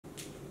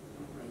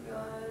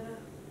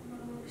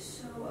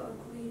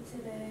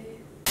today.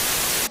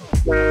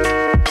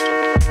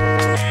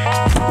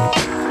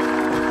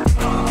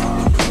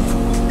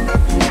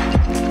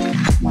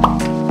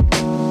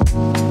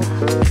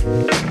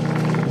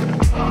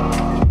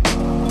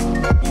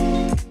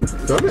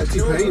 So I'm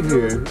actually painting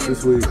here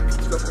this week.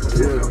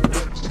 Yeah.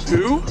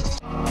 Who?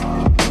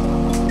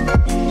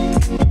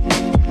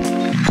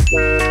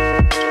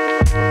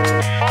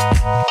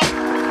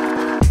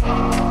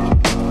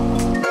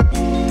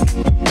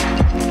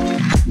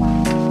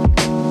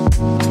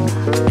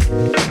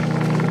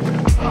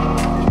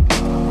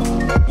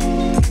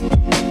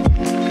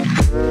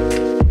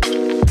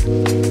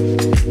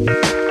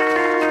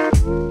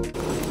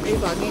 Are you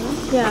vlogging?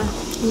 Yeah.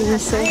 I'm gonna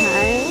say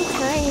hi.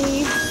 Hi.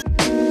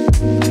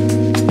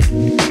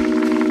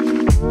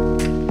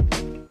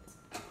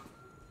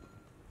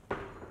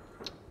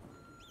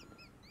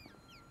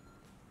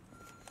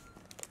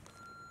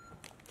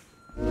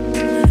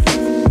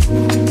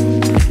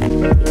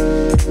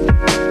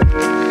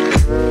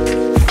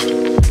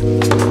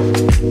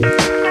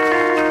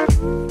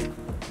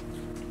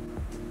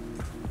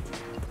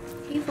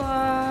 Hey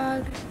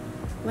vlog.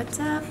 What's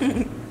up?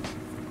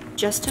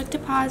 Just took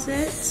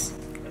deposits.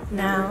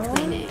 Now we're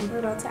cleaning. We're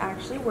about to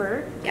actually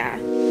work. Yeah.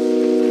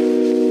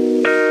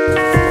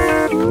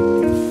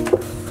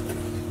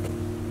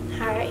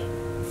 Hi.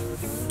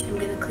 I'm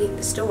gonna clean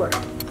the store.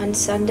 On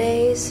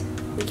Sundays,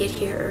 we get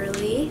here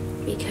early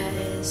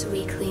because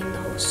we clean the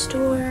whole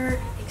store.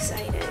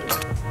 Excited.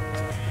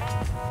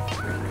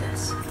 Like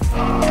this.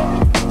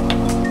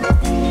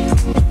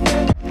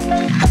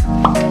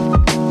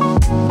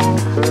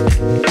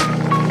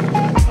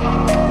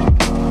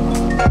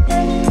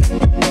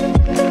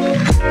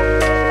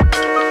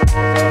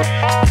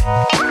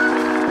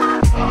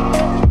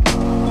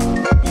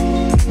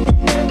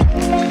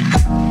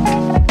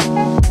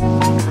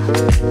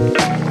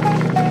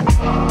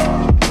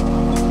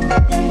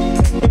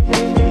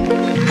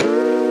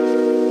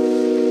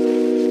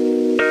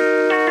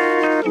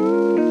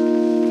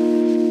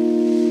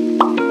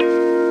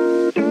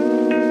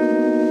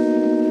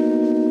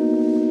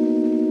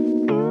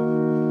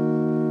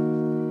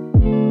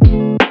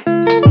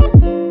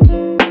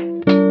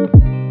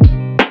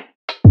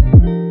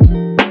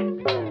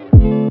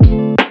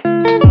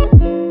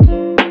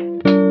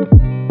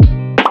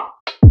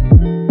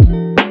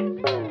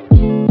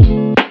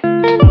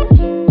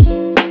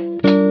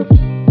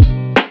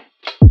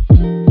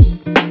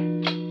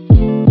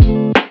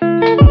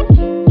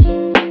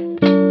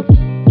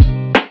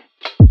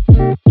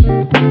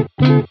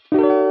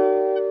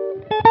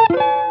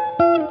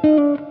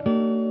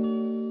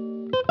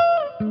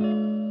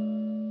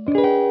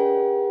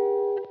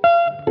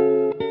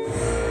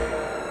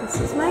 This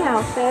is my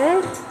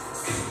outfit.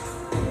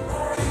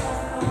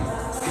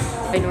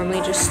 I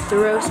normally just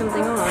throw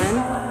something on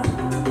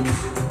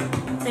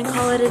and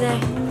call it a day.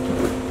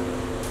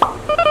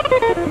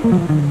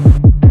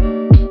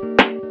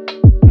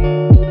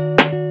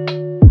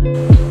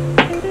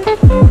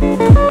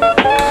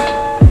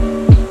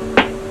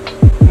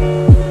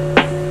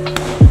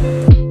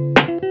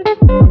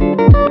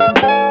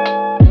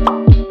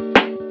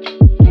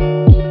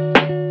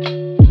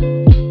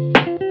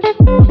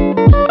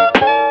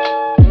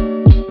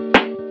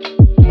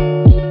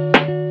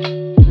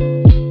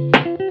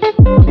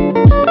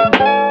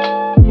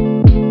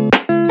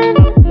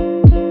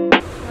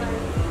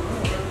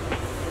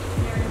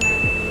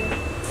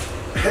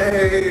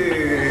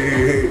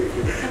 Hey!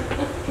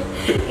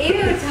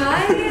 Ew,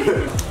 Ty?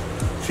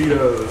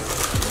 Cheetos.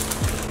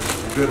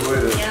 Good way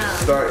to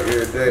start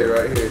your day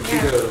right here.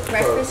 Cheetos.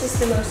 Breakfast is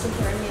the most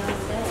important meal of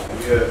the day.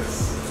 Yes.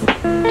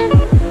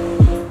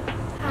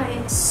 Hi.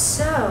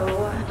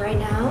 So, right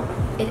now,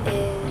 it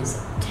is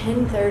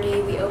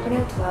 10:30. We open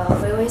at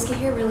 12. We always get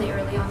here really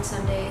early on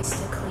Sundays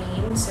to clean.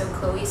 So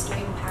Chloe's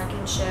doing pack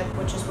and ship,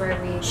 which is where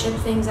we ship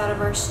things out of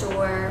our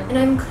store. And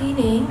I'm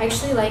cleaning. I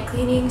actually like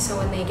cleaning, so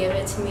when they give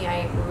it to me,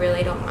 I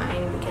really don't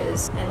mind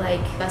because I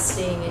like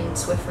dusting and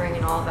Swiffering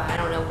and all that. I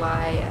don't know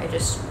why, I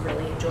just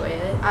really enjoy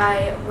it.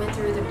 I went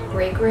through the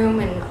break room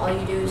and all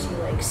you do is you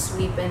like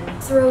sweep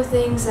and throw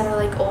things that are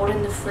like old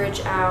in the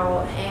fridge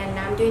out, and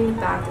now I'm doing the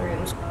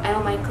bathrooms. I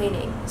don't mind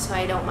cleaning, so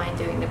I don't mind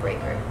doing the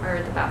break room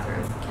or the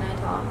bathroom. Can I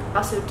talk?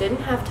 Also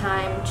didn't have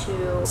time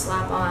to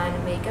slap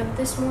on makeup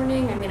this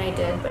morning. I mean I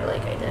did, but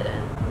like I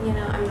didn't. You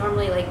know, I'm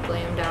normally like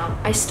glammed out.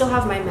 I still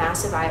have my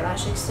massive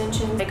eyelash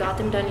extensions. I got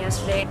them done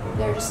yesterday.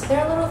 They're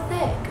a little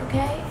thick,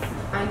 okay?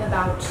 I'm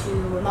about to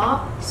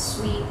mop,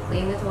 sweep,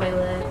 clean the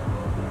toilet,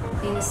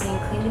 clean the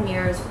sink, clean the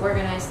mirrors,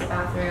 organize the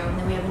bathroom. And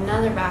then we have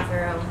another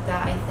bathroom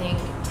that I think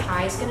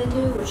Ty's gonna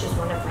do, which is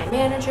one of my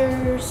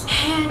managers.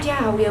 And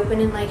yeah, we open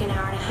in like an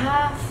hour and a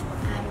half.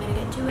 I'm gonna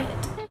get to it.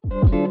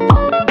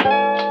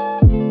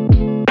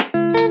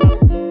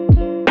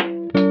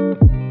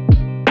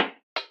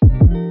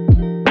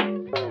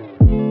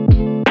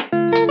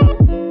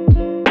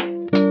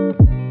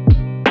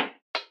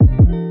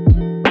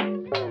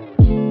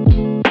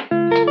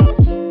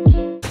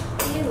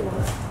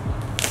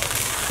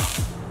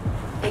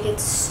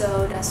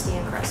 So dusty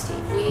and crusty.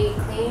 We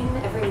clean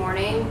every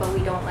morning, but we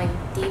don't like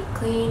deep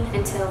clean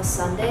until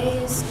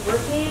Sundays.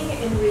 Working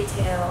in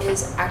retail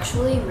is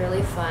actually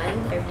really fun.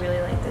 I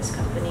really like this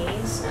company,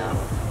 so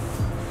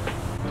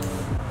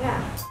yeah.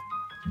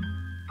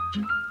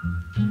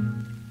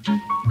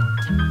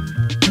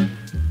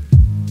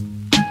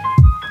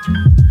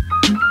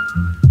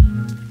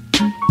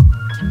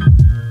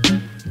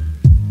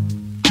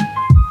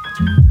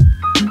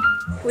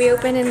 We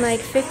open in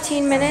like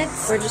 15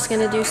 minutes. We're just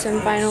gonna do some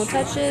final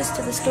touches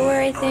to the store,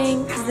 I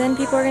think. Then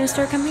people are gonna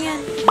start coming in.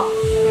 You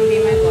wanna be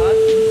in my vlog?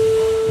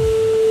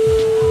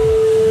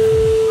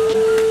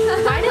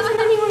 Why doesn't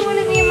anyone want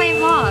to be in my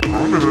vlog? I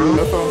don't know.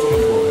 That phone's on the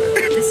floor.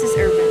 This is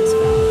Urban's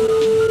phone.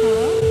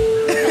 Hello?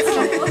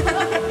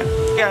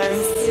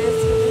 Guys,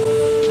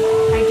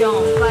 I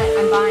don't, but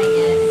I'm buying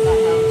it if that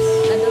helps.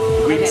 That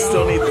doesn't we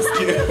still need the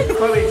SKU.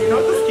 Wait, do you know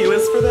what the SKU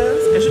is for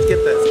this? I should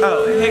get this.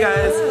 Oh, hey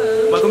guys.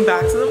 Welcome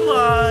back to the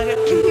vlog.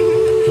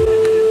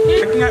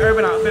 Working at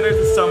Urban Outfitters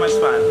is so much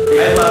fun.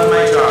 I love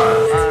my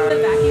job. The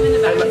vacuum in the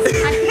back.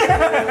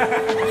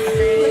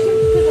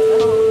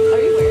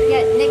 Are you wearing?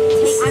 Yeah, Nick,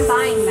 I'm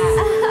buying that.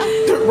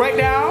 Right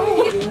now?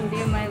 You want to be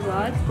in my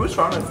vlog? Whose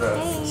phone is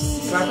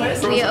this?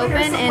 Hey. We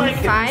open in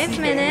 5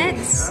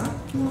 minutes.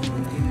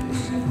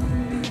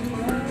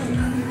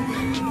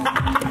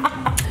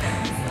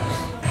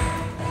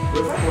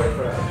 Where's my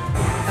boyfriend?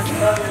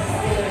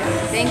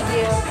 Thank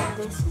you.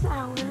 This is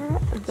our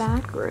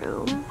back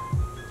room.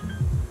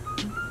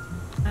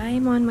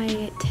 I'm on my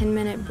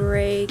 10-minute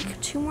break.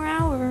 2 more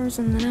hours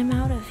and then I'm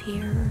out of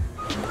here.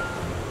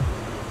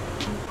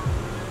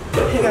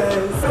 Hey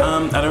guys.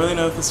 I don't really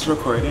know if this is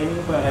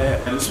recording, but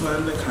I just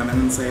wanted to come in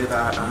and say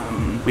that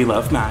we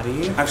love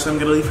Maddie. Actually, I'm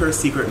gonna leave her a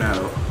secret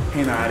note.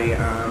 Hey Maddie,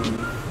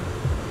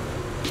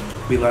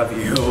 we love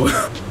you.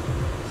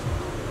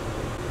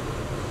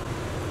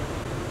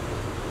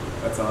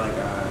 That's all I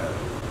got.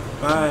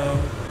 Bye.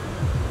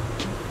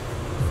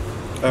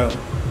 Oh.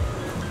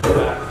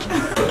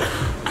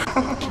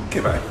 Okay,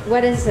 bye.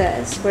 What is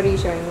this? What are you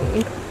showing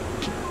me?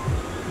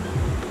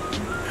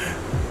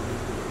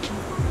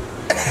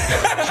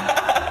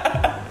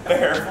 The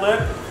hair flip?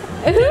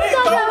 Who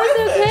thought that was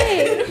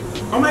okay?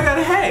 Oh my god,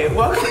 hey,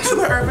 welcome to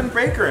the Urban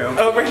Break Room.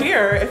 Over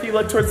here, if you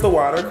look towards the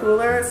water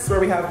cooler, this is where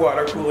we have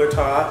water cooler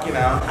talk, you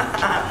know.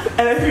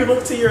 And if you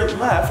look to your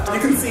left, you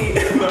can see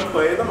the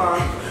employee of the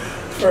month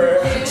for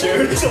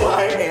June,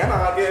 July, and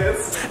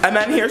August. And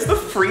then here's the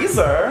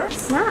freezer.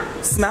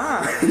 Snacks.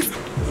 Snacks. This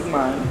is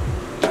mine.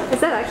 Is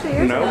that actually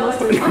yours? No.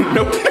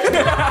 Nope.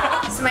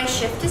 So my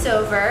shift is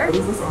over. What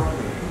is this on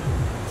me?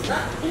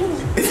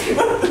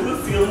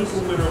 The ceiling's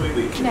literally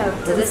leaking. No,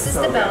 so this is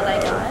the belt I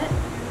got.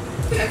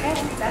 Okay,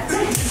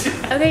 that's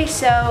it. Okay,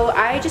 so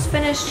I just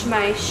finished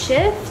my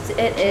shift.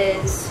 It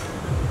is...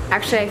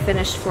 Actually, I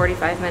finished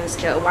 45 minutes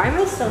ago. Why am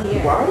I still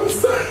here? Why am I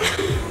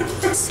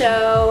still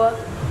So...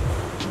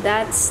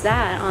 That's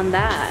that on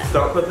that.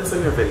 Don't put this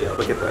in your video.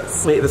 Look at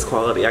this. Wait, this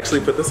quality.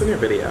 Actually, put this in your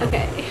video.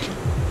 Okay.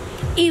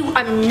 Ew,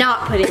 I'm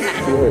not putting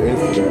that in.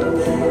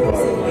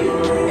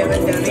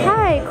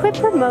 Hi, quit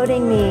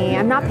promoting me.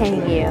 I'm not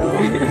paying you.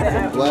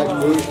 Black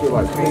boots with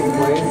like pink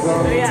planes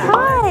on them.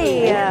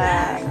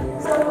 Hi.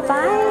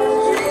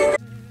 Bye.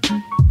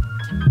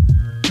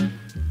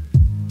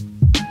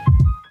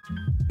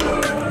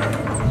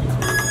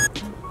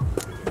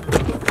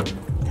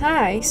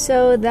 Hi,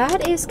 so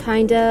that is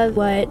kind of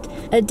what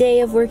a day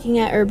of working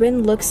at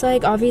Urban looks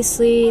like.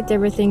 Obviously, there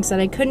were things that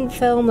I couldn't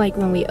film, like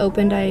when we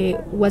opened, I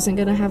wasn't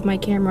gonna have my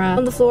camera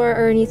on the floor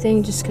or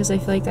anything, just because I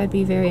feel like that'd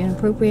be very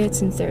inappropriate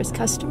since there's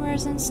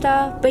customers and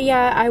stuff. But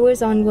yeah, I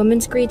was on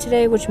women's greet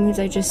today, which means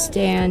I just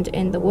stand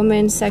in the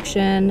women's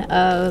section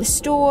of the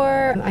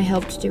store. I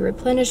helped do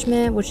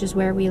replenishment, which is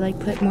where we like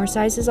put more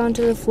sizes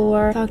onto the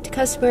floor, talk to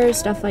customers,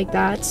 stuff like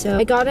that. So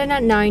I got in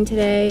at 9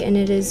 today and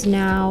it is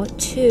now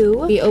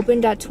 2. We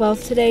opened at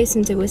 12 today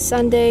since it was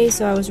Sunday,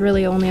 so I was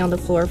really only on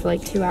the floor for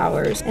like 2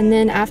 hours. And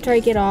then after I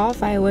get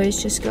off, I always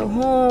just go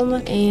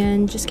home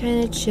and just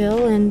kind of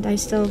chill, and I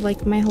still have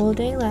like my whole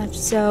day left.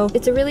 So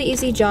it's a really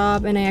easy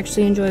job and I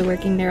actually enjoy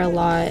working there a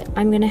lot.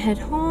 I'm gonna head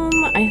home.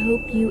 I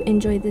hope you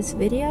enjoyed this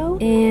video,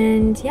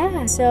 and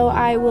yeah, so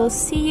I will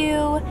see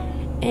you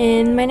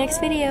in my next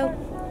video.